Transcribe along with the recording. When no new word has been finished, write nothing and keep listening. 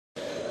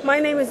My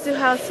name is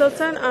Zuhal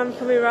Sultan. I'm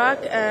from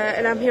Iraq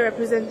and I'm here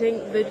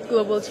representing the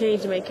global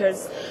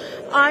changemakers.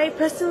 I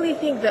personally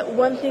think that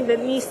one thing that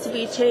needs to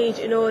be changed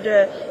in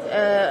order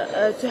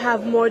to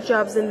have more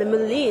jobs in the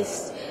Middle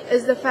East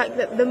is the fact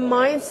that the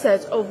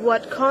mindset of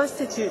what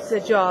constitutes a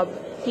job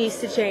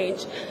needs to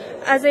change.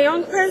 As a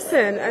young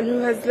person and who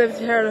has lived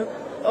here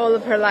all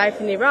of her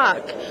life in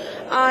Iraq,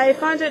 I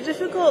found it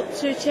difficult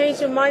to change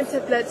the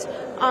mindset that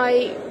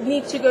I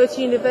need to go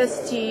to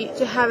university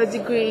to have a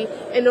degree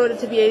in order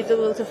to be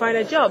able to find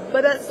a job.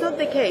 But that's not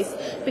the case,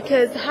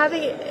 because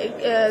having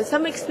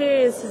some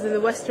experiences in the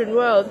Western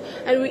world,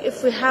 and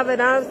if we have an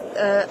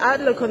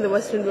outlook on the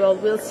Western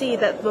world, we'll see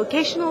that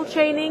vocational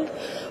training,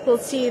 we'll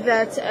see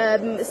that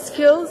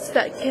skills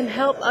that can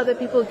help other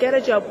people get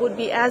a job would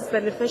be as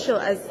beneficial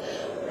as,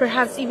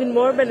 perhaps even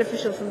more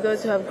beneficial, from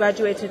those who have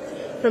graduated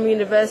from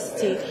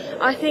university.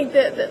 I think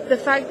that the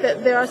fact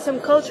that there are some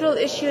cultural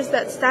issues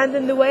that stand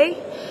in the way,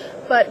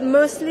 but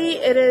mostly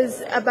it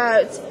is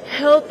about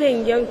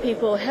helping young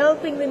people,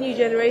 helping the new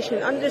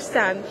generation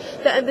understand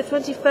that in the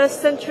 21st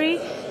century,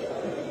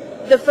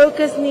 the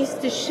focus needs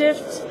to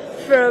shift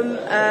from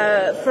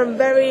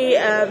very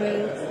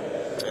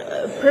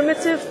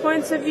primitive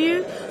points of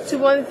view to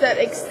ones that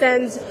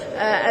extend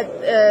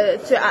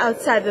to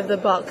outside of the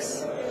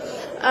box.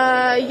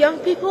 Young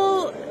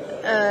people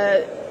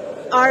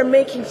are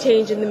making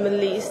change in the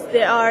Middle East.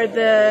 They are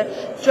the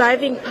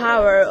driving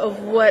power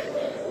of what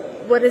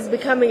is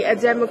becoming a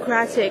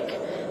democratic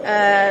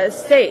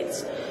state.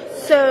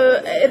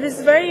 So it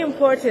is very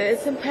important,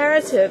 it's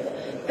imperative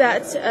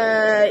that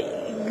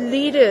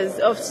leaders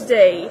of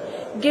today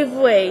give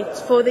way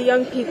for the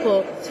young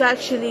people to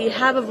actually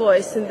have a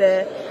voice in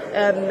the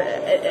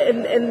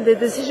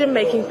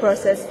decision-making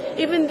process.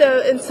 Even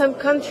though in some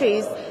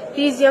countries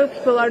these young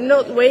people are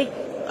not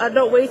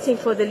waiting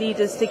for the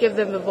leaders to give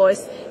them a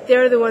voice.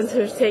 They're the ones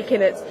who are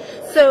taking it.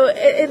 So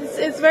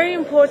it's very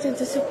important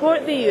to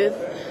support the youth,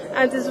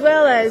 and as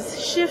well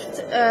as shift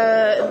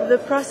the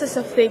process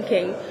of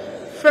thinking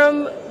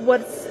from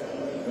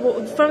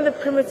the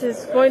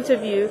primitive point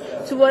of view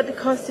to what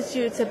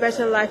constitutes a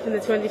better life in the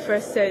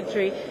 21st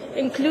century,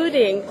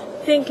 including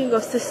thinking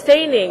of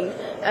sustaining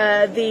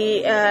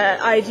the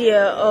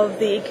idea of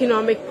the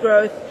economic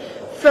growth,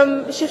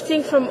 from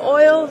shifting from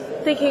oil,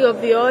 thinking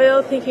of the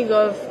oil, thinking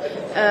of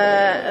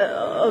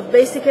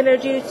basic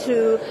energy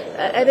to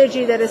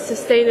energy that is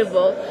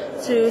sustainable,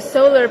 to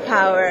solar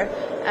power,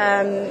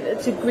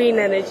 to green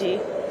energy.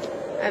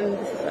 And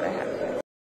this is what I have.